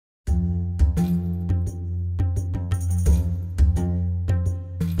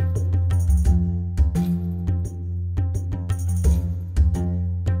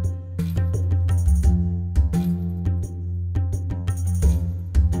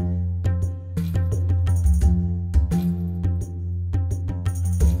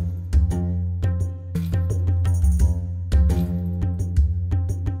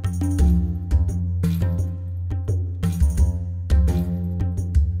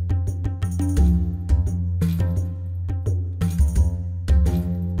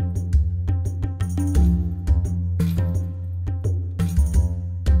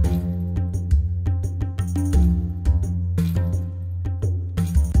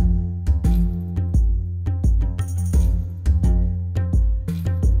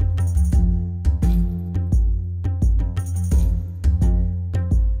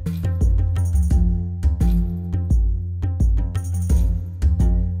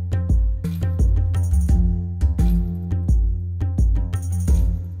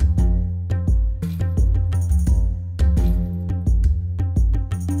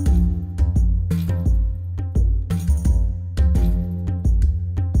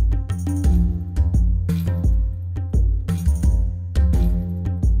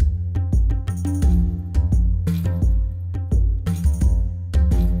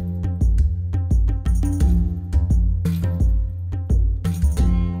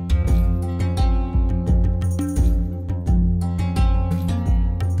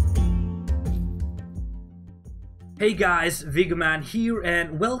Hey guys, Viggoman here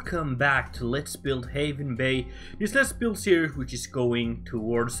and welcome back to Let's Build HavenBay. This Let's Build series which is going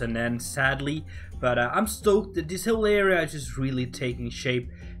towards an end sadly, but I'm stoked that this whole area is just really taking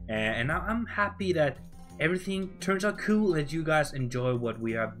shape and I'm happy that everything turns out cool, that you guys enjoy what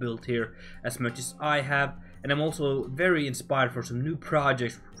we have built here as much as I have, and I'm also very inspired for some new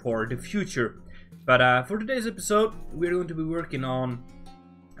projects for the future. But for today's episode we're going to be working on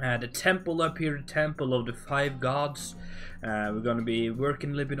the temple up here, the temple of the 5 gods. We're going to be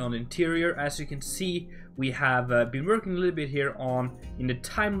working a little bit on the interior. As you can see, we have been working a little bit here on in the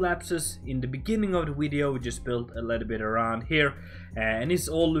time lapses. In the beginning of the video we just built a little bit around here and it's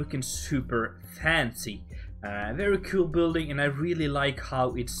all looking super fancy. Very cool building, and I really like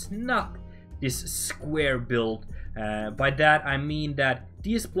how it's not this square build. By that I mean that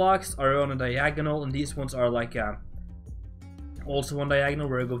these blocks are on a diagonal and these ones are like also one diagonal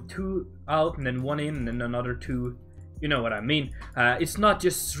where I go 2 out and then 1 in and then another 2. You know what I mean. It's not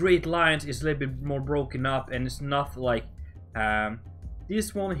just straight lines, it's a little bit more broken up, and it's not like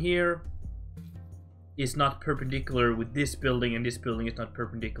this one here is not perpendicular with this building and this building is not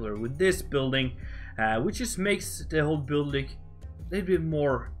perpendicular with this building, which just makes the whole building a little bit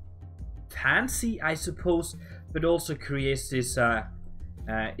more fancy, I suppose, but also creates this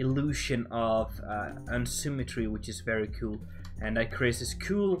illusion of unsymmetry, which is very cool. And I create this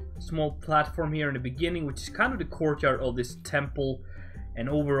cool small platform here in the beginning, which is kind of the courtyard of this temple, and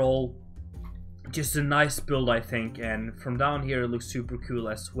overall just a nice build, I think. And from down here it looks super cool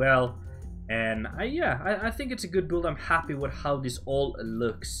as well. And I think it's a good build. I'm happy with how this all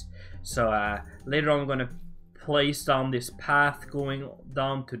looks. So later on I'm gonna place down this path going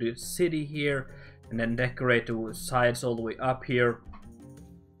down to the city here, and then decorate the sides all the way up here.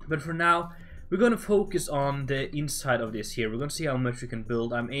 But for now we're going to focus on the inside of this here. We're going to see how much we can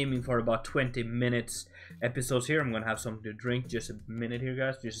build. I'm aiming for about 20 minutes episodes here. I'm going to have something to drink. Just a minute here,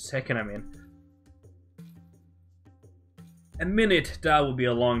 guys. Just a second, I'm in. A minute, that would be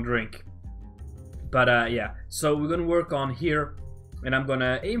a long drink. But yeah, so we're going to work on here. And I'm going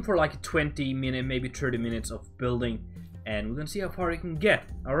to aim for like 20 minutes, maybe 30 minutes of building. And we're going to see how far we can get.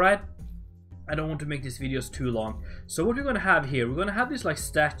 Alright? I don't want to make these videos too long. So what we're going to have here, we're going to have these like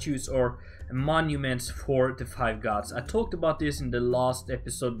statues or monuments for the 5 gods. I talked about this in the last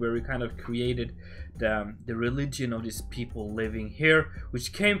episode where we kind of created the religion of these people living here,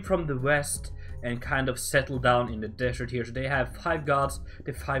 which came from the west and kind of settled down in the desert here. So they have 5 gods,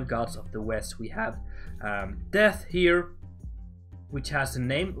 the 5 gods of the west. We have Death here, which has a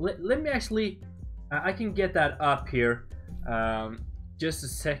name. Let me actually, I can get that up here. Just a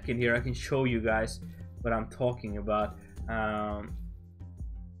second here, I can show you guys what I'm talking about.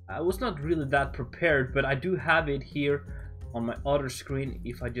 I was not really that prepared, but I do have it here on my other screen.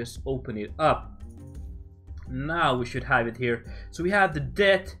 If I just open it up, now we should have it here. So we have the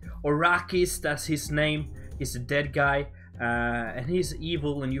dead Orakis, that's his name. He's a dead guy, and he's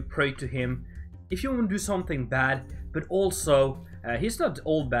evil, and you pray to him if you want to do something bad. But also, he's not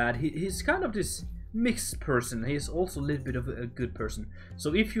all bad. He's kind of this mixed person. He's also a little bit of a good person.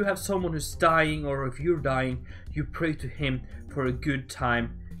 So if you have someone who's dying, or if you're dying, you pray to him for a good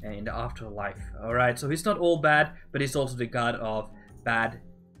time in the afterlife. Alright, so he's not all bad, but he's also the god of bad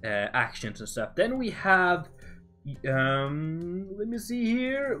actions and stuff. Then we have let me see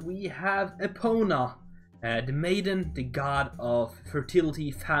here, we have Epona, the maiden, the god of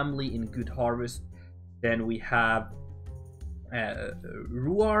fertility, family, and good harvest. Then we have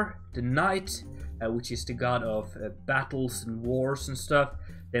Ruar, the knight, which is the god of battles and wars and stuff.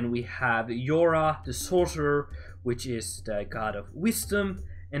 Then we have Yora, the sorcerer, which is the god of wisdom.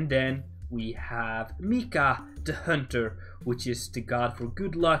 And then we have Mika, the hunter, which is the god for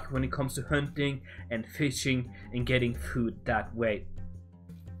good luck when it comes to hunting and fishing and getting food that way.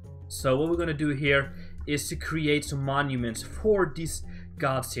 So what we're going to do here is to create some monuments for these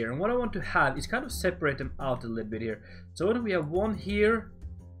gods here. And what I want to have is kind of separate them out a little bit here. So what do we have? 1 here,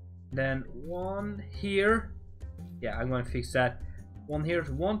 then 1 here. Yeah, I'm going to fix that. 1 here,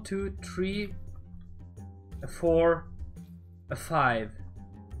 1, 2, 3, 4, 5.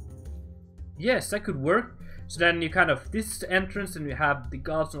 Yes, that could work. So then you kind of, this is the entrance, and we have the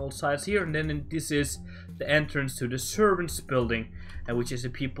gods on all sides here, and then this is the entrance to the servants building, which is the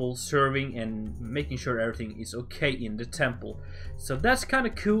people serving and making sure everything is okay in the temple. So that's kind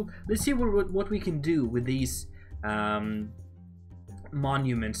of cool. Let's see what we can do with these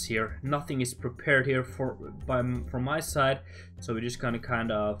monuments here. Nothing is prepared here from my side, so we're just gonna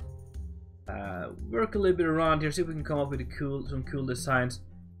kind of work a little bit around here, see if we can come up with some cool designs.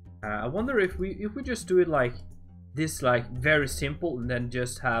 I wonder if we just do it like this, like very simple, and then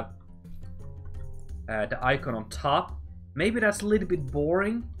just have the icon on top. Maybe that's a little bit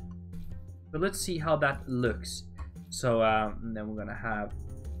boring, but let's see how that looks. So then we're gonna have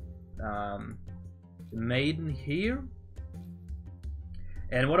the maiden here,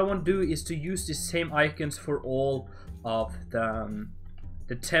 and what I want to do is to use the same icons for all of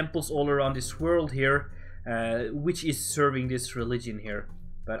the temples all around this world here, which is serving this religion here.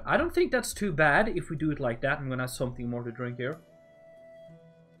 But I don't think that's too bad if we do it like that. I'm gonna have something more to drink here.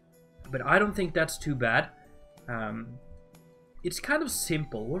 But I don't think that's too bad. It's kind of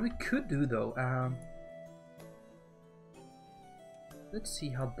simple. What we could do though, let's see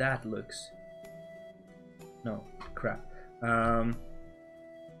how that looks. No, crap.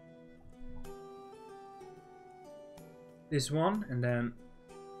 This one, and then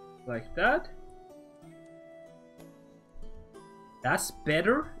like that. That's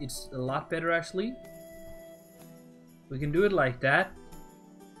better. It's a lot better actually. We can do it like that.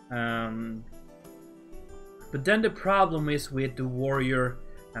 But then the problem is with the warrior,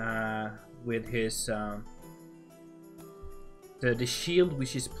 with his the shield,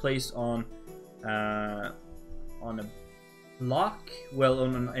 which is placed on a block, well,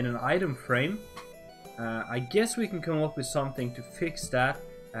 in an item frame. I guess we can come up with something to fix that.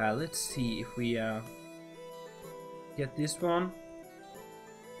 Let's see if we get this one,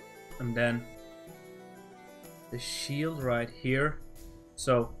 and then the shield right here.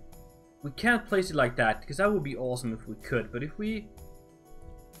 So we can't place it like that, because that would be awesome if we could. But if we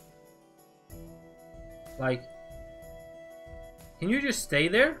like, can you just stay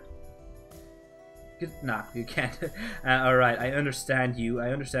there? Nah, you can't. Alright, I understand you. I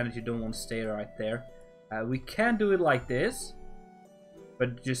understand that you don't want to stay right there. We can do it like this,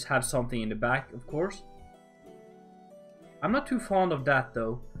 but just have something in the back, of course. I'm not too fond of that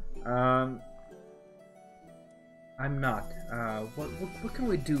though. I'm not. What can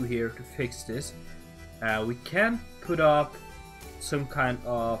we do here to fix this? We can put up some kind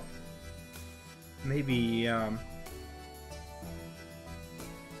of maybe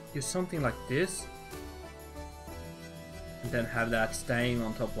do something like this, and then have that staying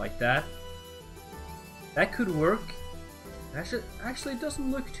on top like that. That could work. Actually, it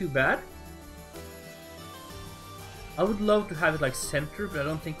doesn't look too bad. I would love to have it like center, but I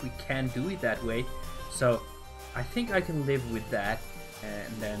don't think we can do it that way. So I think I can live with that.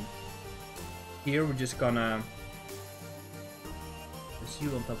 And then here we're just gonna just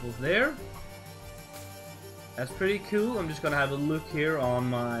you on top of there. That's pretty cool. I'm just gonna have a look here on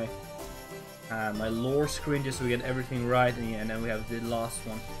my my lore screen just so we get everything right, and then we have the last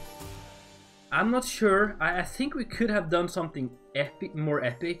one. I'm not sure. I think we could have done something epic, more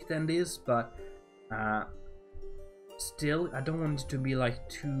epic than this, but still, I don't want it to be like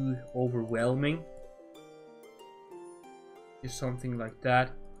too overwhelming. Just something like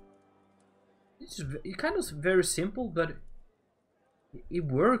that. It's kind of very simple, but it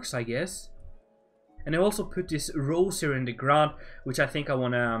works, I guess. And I also put this rose here in the ground, which I think I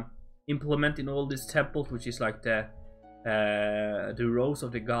want to implement in all these temples, which is like the rose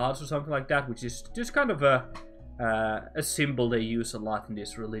of the gods or something like that, which is just kind of a symbol they use a lot in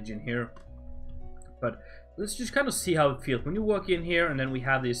this religion here. But let's just kind of see how it feels when you walk in here, and then we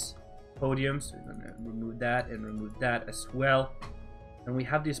have these podiums. We're gonna remove that and remove that as well, and we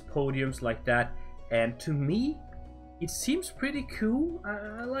have these podiums like that, and to me it seems pretty cool.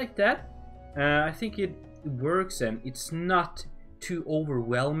 I like that. I think it works, and it's not too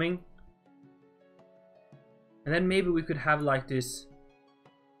overwhelming. And then maybe we could have like this,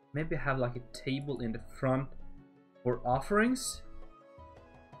 maybe have like a table in the front for offerings,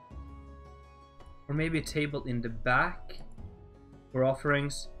 or maybe a table in the back for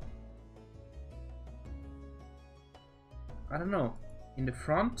offerings. I don't know, in the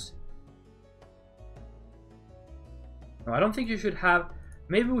front? No, I don't think you should have.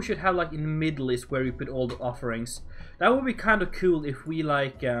 Maybe we should have like in the middle is where we put all the offerings. That would be kind of cool if we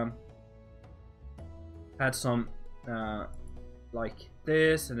like had some like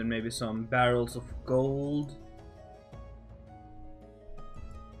this, and then maybe some barrels of gold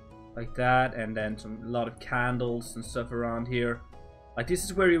like that, and then a lot of candles and stuff around here. Like this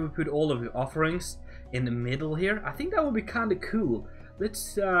is where you would put all of the offerings in the middle here. I think that would be kind of cool.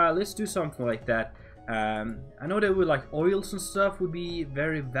 Let's do something like that. I know that with like oils and stuff would be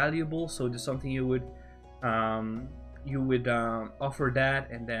very valuable, so there's something you would offer that,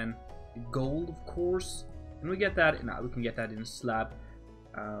 and then gold, of course. Can we get that? No, we can get that in slab.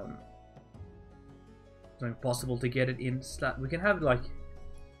 It's not impossible to get it in slab. We can have like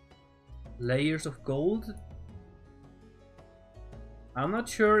layers of gold. I'm not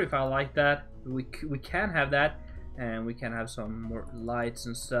sure if I like that. We can have that, and we can have some more lights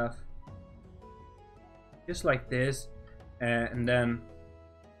and stuff. just like this, and then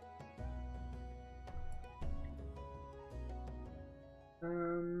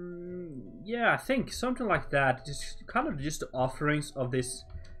yeah, I think something like that. Just kind of just the offerings of this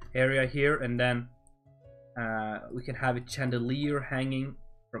area here, and then we can have a chandelier hanging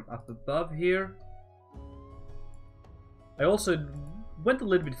from up above here. I also went a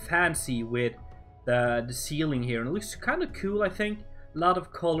little bit fancy with the ceiling here, and it looks kind of cool. I think a lot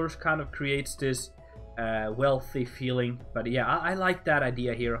of colors kind of creates this wealthy feeling. But yeah, I like that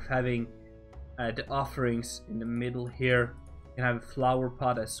idea here of having the offerings in the middle here. You can have a flower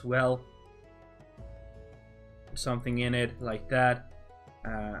pot as well, something in it like that.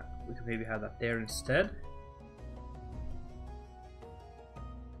 We could maybe have that there instead,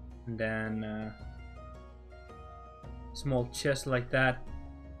 and then small chest like that.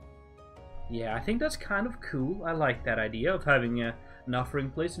 Yeah, I think that's kind of cool. I like that idea of having an offering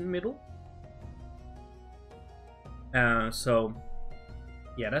place in the middle. So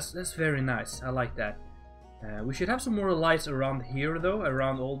yeah, that's very nice. I like that. We should have some more lights around here though,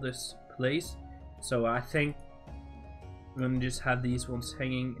 around all this place. So I think we're gonna just have these ones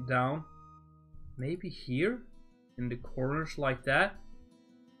hanging down. Maybe here in the corners like that.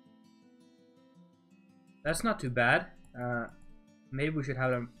 That's not too bad. Maybe we should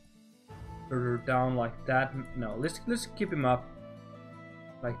have them further down like that. No, let's keep him up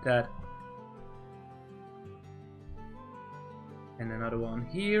like that. And another one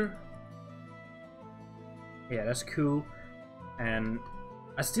here. Yeah, that's cool. And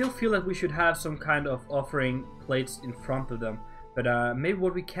I still feel like we should have some kind of offering plates in front of them. But maybe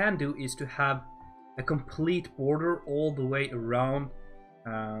what we can do is to have a complete border all the way around.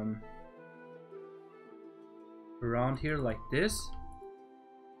 Around here like this,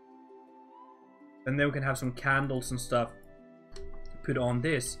 and then we can have some candles and stuff put on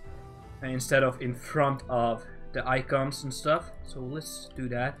this instead of in front of the icons and stuff. So let's do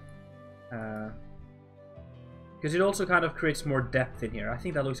that, because it also kind of creates more depth in here. I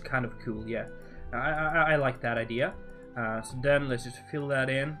think that looks kind of cool. Yeah, I like that idea. So then let's just fill that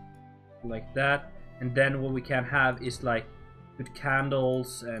in like that, and then what we can have is like put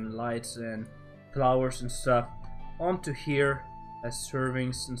candles and lights and flowers and stuff onto here as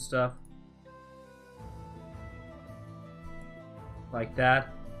servings and stuff like that.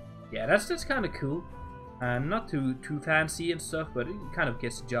 Yeah, that's kind of cool. Not too fancy and stuff, but it kind of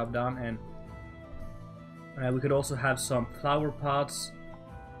gets the job done. And we could also have some flower pots,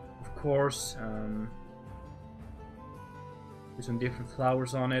 of course, with some different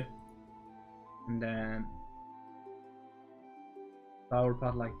flowers on it, and then flower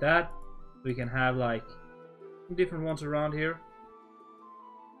pot like that. We can have like different ones around here.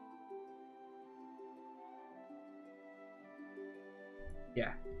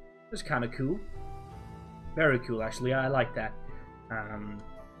 Yeah, that's kind of cool. Very cool, actually. I like that.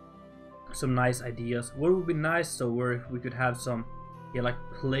 Some nice ideas. What would be nice though, where if we could have some, yeah, like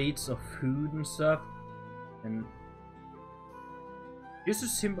plates of food and stuff, and just to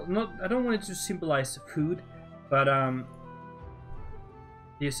symbol. Not, I don't want it to symbolize food, but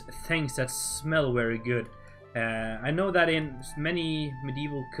these things that smell very good. I know that in many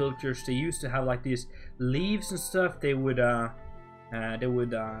medieval cultures they used to have like these leaves and stuff. They would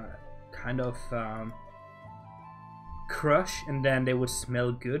kind of crush, and then they would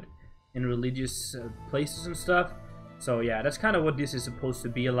smell good in religious places and stuff. So yeah, that's kind of what this is supposed to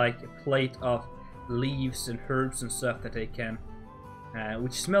be, like a plate of leaves and herbs and stuff that they can,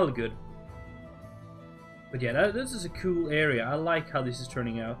 which smell good. But yeah, this is a cool area. I like how this is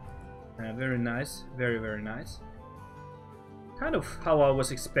turning out. Very nice, very nice. Kind of how I was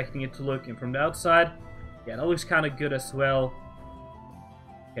expecting it to look, and from the outside, yeah, that looks kind of good as well.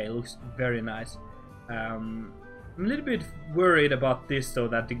 Okay, it looks very nice. I'm a little bit worried about this though,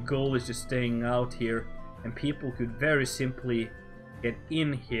 that the goal is just staying out here, and people could very simply get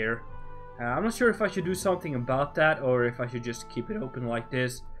in here. I'm not sure if I should do something about that, or if I should just keep it open like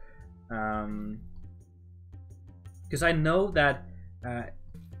this. Because I know that,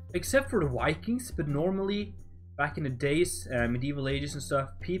 except for the Vikings, but normally back in the days, medieval ages and stuff,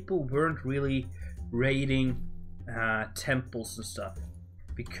 people weren't really raiding temples and stuff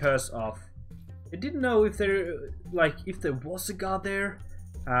because of, they didn't know if there, like, if there was a god there.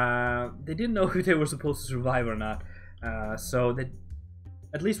 They didn't know if they were supposed to survive or not. So that,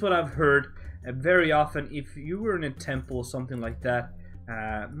 at least what I've heard, very often if you were in a temple or something like that,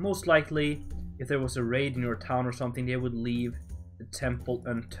 most likely if there was a raid in your town or something, they would leave the temple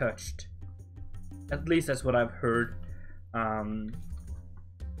untouched. At least that's what I've heard.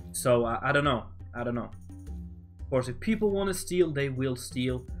 So I don't know. Of course, if people want to steal, they will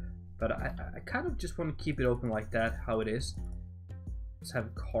steal. But I kind of just want to keep it open like that, how it is. Let's have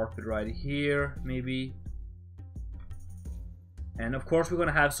a carpet right here, maybe. And of course we're going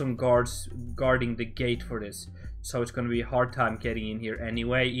to have some guards guarding the gate for this. So it's going to be a hard time getting in here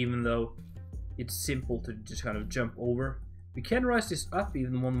anyway, even though it's simple to just kind of jump over. We can rise this up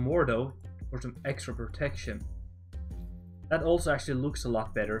even one more though, for some extra protection. That also actually looks a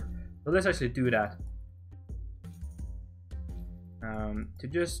lot better. So let's actually do that. To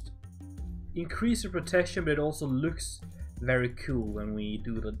just increase the protection, but it also looks very cool when we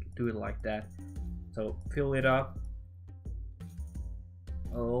do it like that. So fill it up.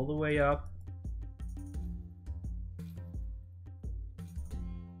 All the way up.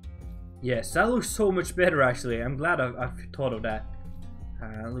 Yes, that looks so much better actually. I'm glad I've thought of that.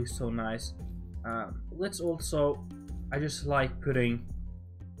 It looks so nice. Let's also... I just like putting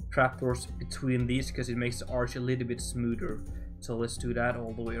trapdoors between these because it makes the arch a little bit smoother. So let's do that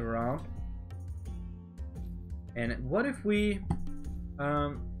all the way around. And what if we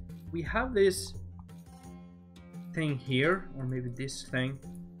have this thing here, or maybe this thing,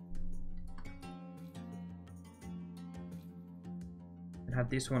 and have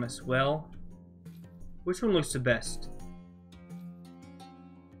this one as well. Which one looks the best?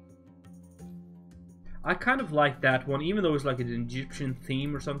 I kind of like that one, even though it's like an Egyptian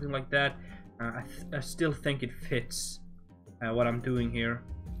theme or something like that. I still think it fits what I'm doing here.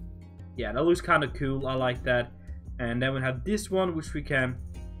 Yeah, that looks kind of cool. I like that. And then we have this one, which we can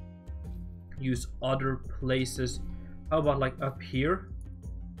use other places. How about like up here?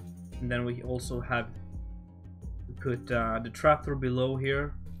 And then we also have to put the trapdoor below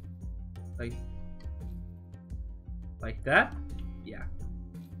here, like that. Yeah.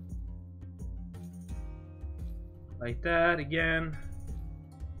 Like that again.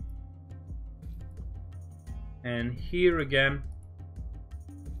 And here again.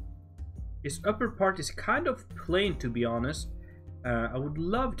 This upper part is kind of plain, to be honest. I would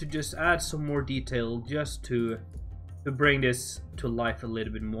love to just add some more detail just to bring this to life a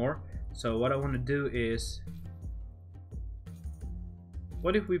little bit more. So what I want to do is...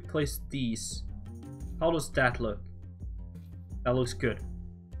 what if we place these? How does that look? That looks good.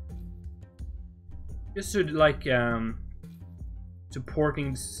 Just to like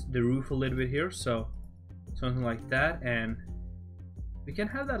supporting the roof a little bit here, so something like that. And we can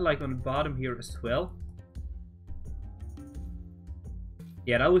have that like on the bottom here as well.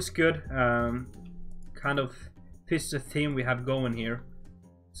 Yeah, that looks good. Kind of fits the theme we have going here,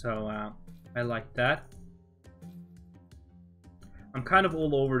 so I like that. I'm kind of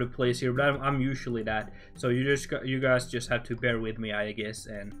all over the place here, but I'm usually that. So you guys just have to bear with me, I guess,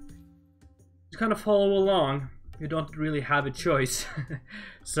 and just kind of follow along. You don't really have a choice.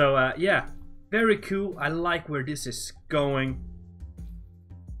 So yeah, very cool. I like where this is going.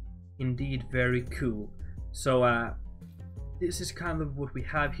 Indeed, very cool. So this is kind of what we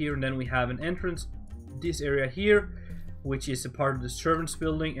have here, and then we have an entrance, this area here, which is a part of the servants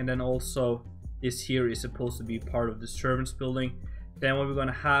building, and then also this here is supposed to be part of the servants building. Then what we're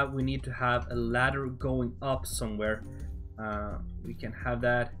gonna have, we need to have a ladder going up somewhere. We can have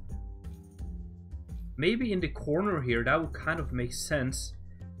that maybe in the corner here. That would kind of make sense.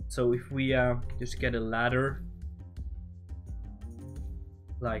 So if we just get a ladder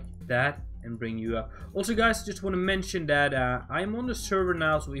like that and bring you up. Also guys, just want to mention that I'm on the server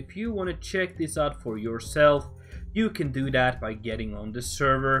now, so if you want to check this out for yourself, you can do that by getting on the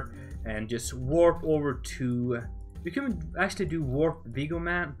server and just warp over to... you can actually do warp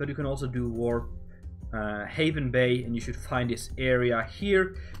Viggoman, but you can also do warp HavenBay, and you should find this area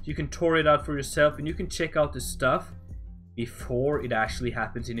here. You can tour it out for yourself, and you can check out the stuff before it actually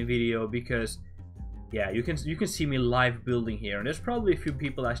happens in a video, because yeah, you can see me live building here, and there's probably a few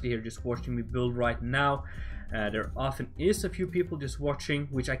people actually here just watching me build right now. There often is a few people just watching,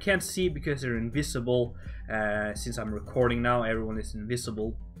 which I can't see because they're invisible. Since I'm recording now, everyone is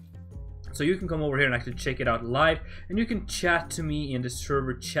invisible. So you can come over here and actually check it out live, and you can chat to me in the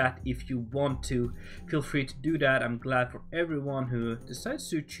server chat if you want to. Feel free to do that. I'm glad for everyone who decides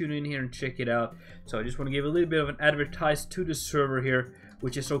to tune in here and check it out. So I just want to give a little bit of an advertise to the server here,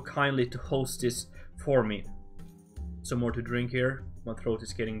 which is so kindly to host this for me. Some more to drink here. My throat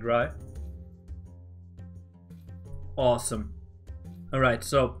is getting dry. Awesome. Alright,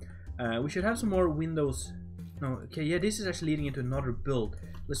 so we should have some more windows. No, okay, yeah, this is actually leading into another build.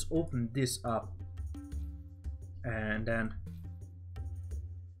 Let's open this up. And then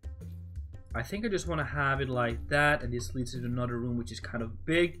I think I just want to have it like that, and this leads to another room which is kind of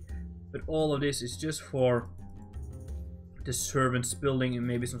big. But all of this is just for the servants building and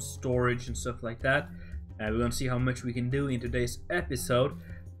maybe some storage and stuff like that. We're gonna see how much we can do in today's episode.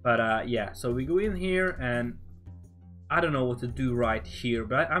 But yeah, so we go in here, and I don't know what to do right here,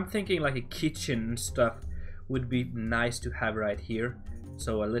 but I'm thinking like a kitchen and stuff would be nice to have right here.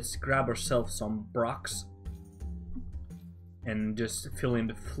 So let's grab ourselves some blocks and just fill in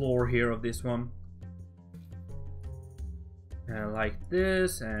the floor here of this one. Like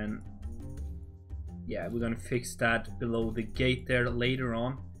this, and yeah, we're gonna fix that below the gate there later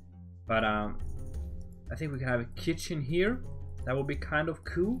on. But I think we can have a kitchen here. That would be kind of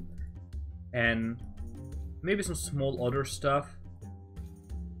cool. And maybe some small other stuff.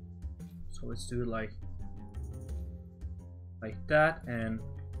 So let's do it like that, and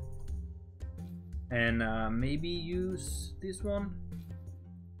maybe use this one.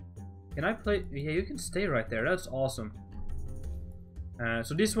 Can I play? Yeah, you can stay right there. That's awesome.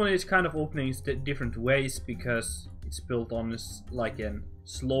 So this one is kind of opening different ways because it's built on this like a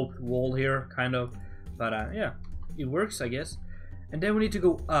sloped wall here, kind of. But yeah, it works, I guess. And then we need to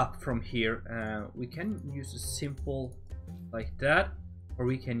go up from here. We can use a simple like that, or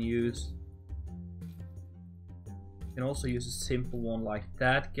we can use. We can also use a simple one like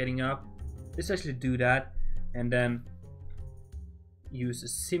that, getting up. Let's actually do that, and then use a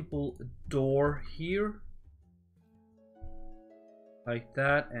simple door here. Like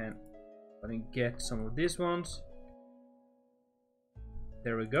that, and I can get some of these ones.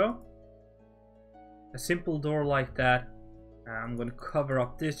 There we go. A simple door like that. I'm gonna cover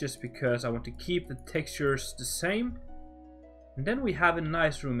up this just because I want to keep the textures the same. And then we have a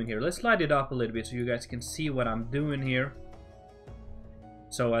nice room in here. Let's light it up a little bit so you guys can see what I'm doing here.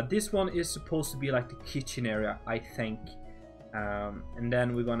 So this one is supposed to be like the kitchen area, I think. And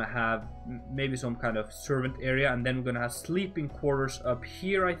then we're gonna have maybe some kind of servant area, and then we're gonna have sleeping quarters up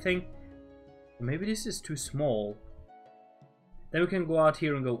here, I think. Maybe this is too small. Then we can go out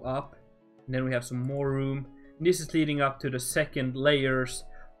here and go up, and then we have some more room. And this is leading up to the second layers,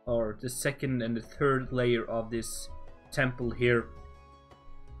 or the second and the third layer of this temple here.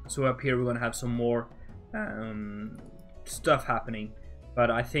 So up here we're gonna have some more stuff happening. But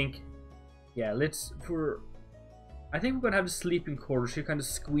I think, yeah, I think we're gonna have the sleeping quarters. You kind of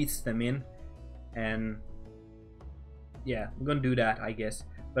squeeze them in, and yeah, we're gonna do that, I guess.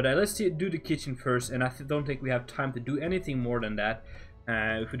 But let's do the kitchen first, and I don't think we have time to do anything more than that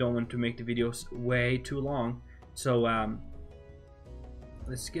if we don't want to make the videos way too long. So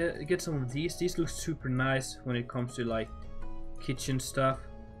let's get some of these. These look super nice when it comes to like kitchen stuff.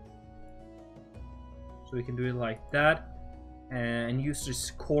 So we can do it like that, and use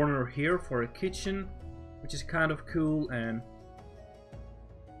this corner here for a kitchen, which is kind of cool. And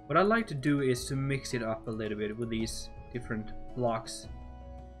what I like to do is to mix it up a little bit with these different blocks.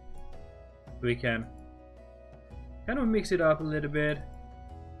 We can kind of mix it up a little bit.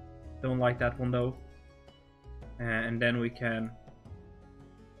 Don't like that one though. And then we can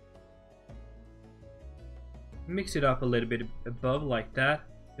mix it up a little bit above like that.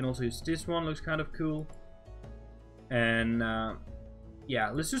 You can also use this one, looks kind of cool. And yeah,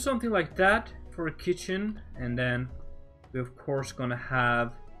 let's do something like that for a kitchen, and then we're of course gonna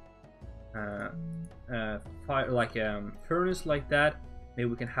have fire, like a furnace like that. Maybe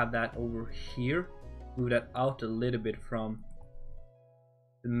we can have that over here. Move that out a little bit from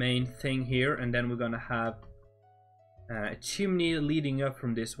the main thing here, and then we're gonna have a chimney leading up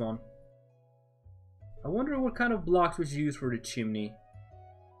from this one. I wonder what kind of blocks we should use for the chimney.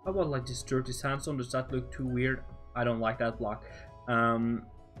 How about like this dirty sandstone? Does that look too weird? I don't like that block.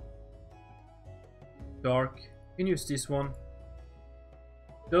 Dark. You can use this one.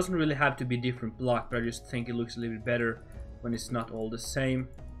 It doesn't really have to be different block, but I just think it looks a little bit better when it's not all the same.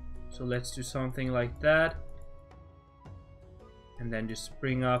 So let's do something like that. And then just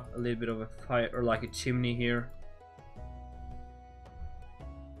bring up a little bit of a fire, or like a chimney here.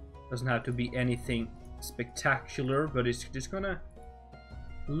 Doesn't have to be anything spectacular, but it's just gonna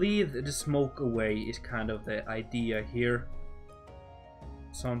lead the smoke away is kind of the idea here.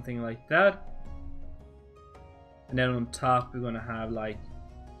 Something like that. And then on top we're gonna have like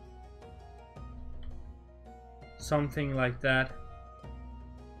something like that.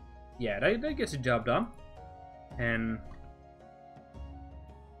 Yeah, that gets the job done. And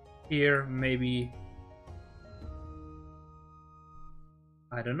here maybe,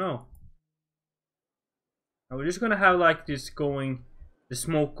 I don't know. Now we're just gonna have like this going, the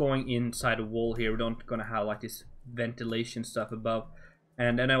smoke going inside the wall here. We're not gonna have like this ventilation stuff above.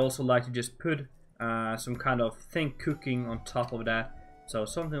 And then I also like to just put some kind of thing cooking on top of that. So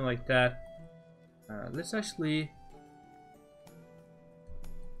something like that. Let's actually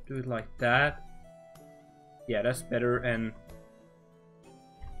do it like that. Yeah, that's better. And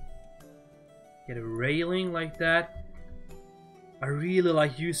get a railing like that. I really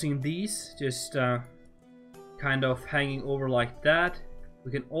like using these, just kind of hanging over like that.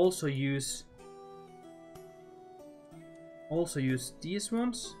 We can also use these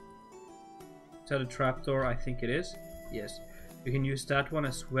ones. Is that a trapdoor? I think it is. Yes. We can use that one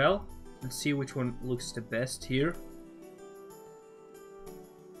as well. Let's see which one looks the best here.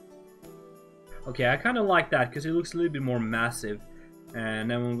 Okay, I kind of like that because it looks a little bit more massive. And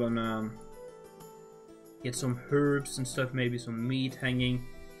then we're gonna get some herbs and stuff, maybe some meat hanging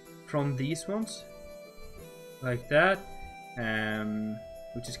from these ones. Like that.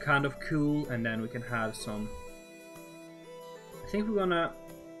 Which is kind of cool. And then we can have some... I think we're gonna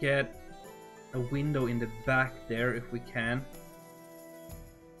get a window in the back there if we can.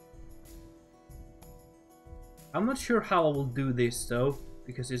 I'm not sure how I will do this though,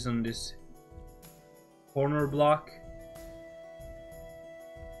 because it's on this corner block.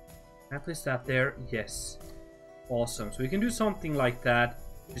 Can I place that there? Yes. Awesome. So we can do something like that.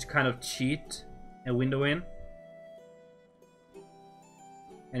 Just kind of cheat a window in.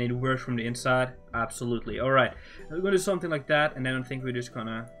 And it works from the inside. Absolutely. Alright. We're going to do something like that. And then I think we're just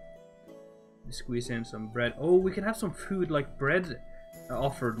gonna squeeze in some bread. Oh, we can have some food like bread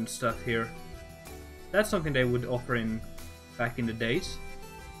offered and stuff here. That's something they would offer in back in the days.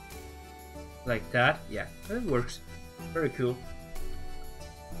 Like that. Yeah, that works. Very cool.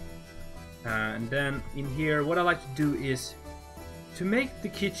 And then in here, what I like to do is to make the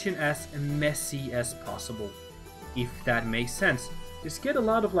kitchen as messy as possible, if that makes sense. Just get a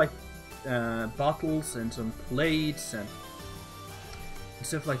lot of like bottles and some plates and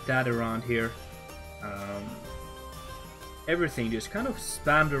stuff like that around here. Everything just kind of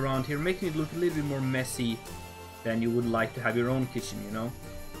spammed around here, making it look a little bit more messy than you would like to have your own kitchen, you know.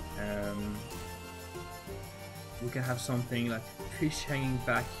 We can have something like fish hanging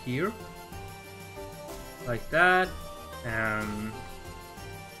back here. Like that.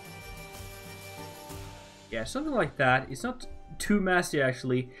 Yeah, something like that. It's not too messy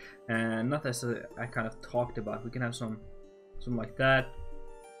actually, and not as I kind of talked about. We can have something like that.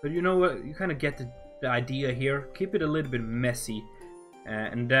 But you know what? You kind of get the idea here. Keep it a little bit messy,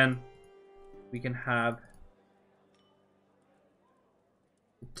 and then we can have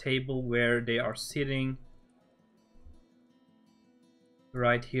a table where they are sitting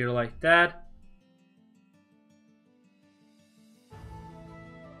right here like that.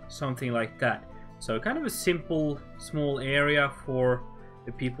 Something like that. So kind of a simple small area for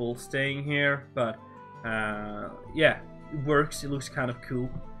the people staying here, but yeah, it works. It looks kind of cool.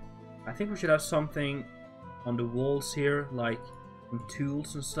 I think we should have something on the walls here, like some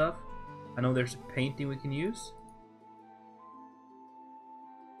tools and stuff. I know there's a painting we can use.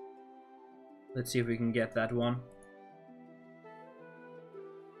 Let's see if we can get that one.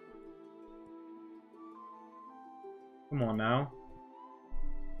 Come on now.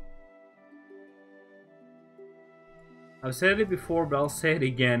 I've said it before, but I'll say it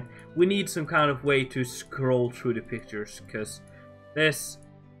again. We need some kind of way to scroll through the pictures, because this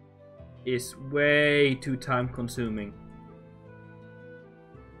is way too time consuming.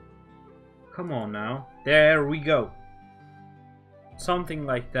 Come on now. There we go. Something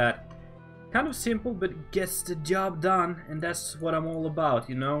like that. Kind of simple, but gets the job done, and that's what I'm all about,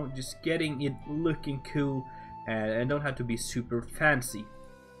 you know? Just getting it looking cool, and don't have to be super fancy.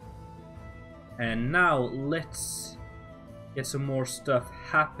 And now let's get some more stuff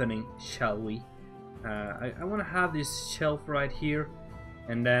happening, shall we? I want to have this shelf right here,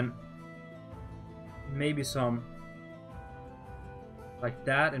 and then maybe some like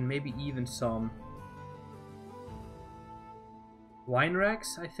that, and maybe even some wine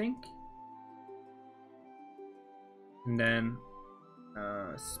racks, I think. And then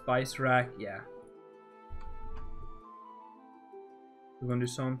spice rack, yeah. We're gonna do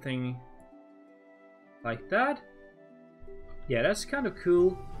something like that. Yeah, that's kind of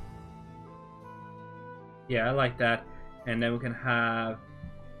cool. Yeah, I like that. And then we can have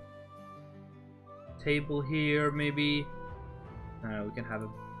a table here, maybe. We can have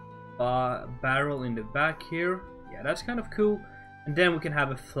a barrel in the back here. Yeah, that's kind of cool. And then we can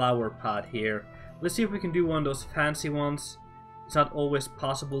have a flower pot here. Let's see if we can do one of those fancy ones. It's not always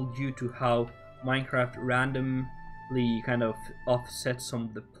possible due to how Minecraft randomly kind of offsets some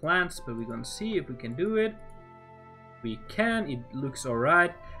of the plants, but we're gonna see if we can do it. We can. It looks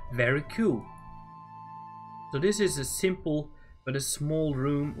alright. Very cool. So this is a simple but a small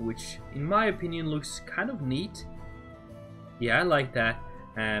room, which in my opinion looks kind of neat. Yeah, I like that.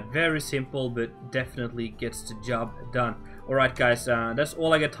 Very simple, but definitely gets the job done. Alright guys, that's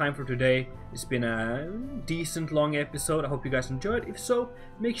all I got time for today. It's been a decent long episode. I hope you guys enjoyed. If so,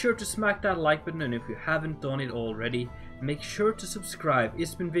 make sure to smack that like button, and if you haven't done it already, Make sure to subscribe.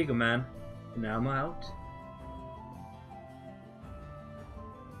 It's been Viggoman, and I'm out.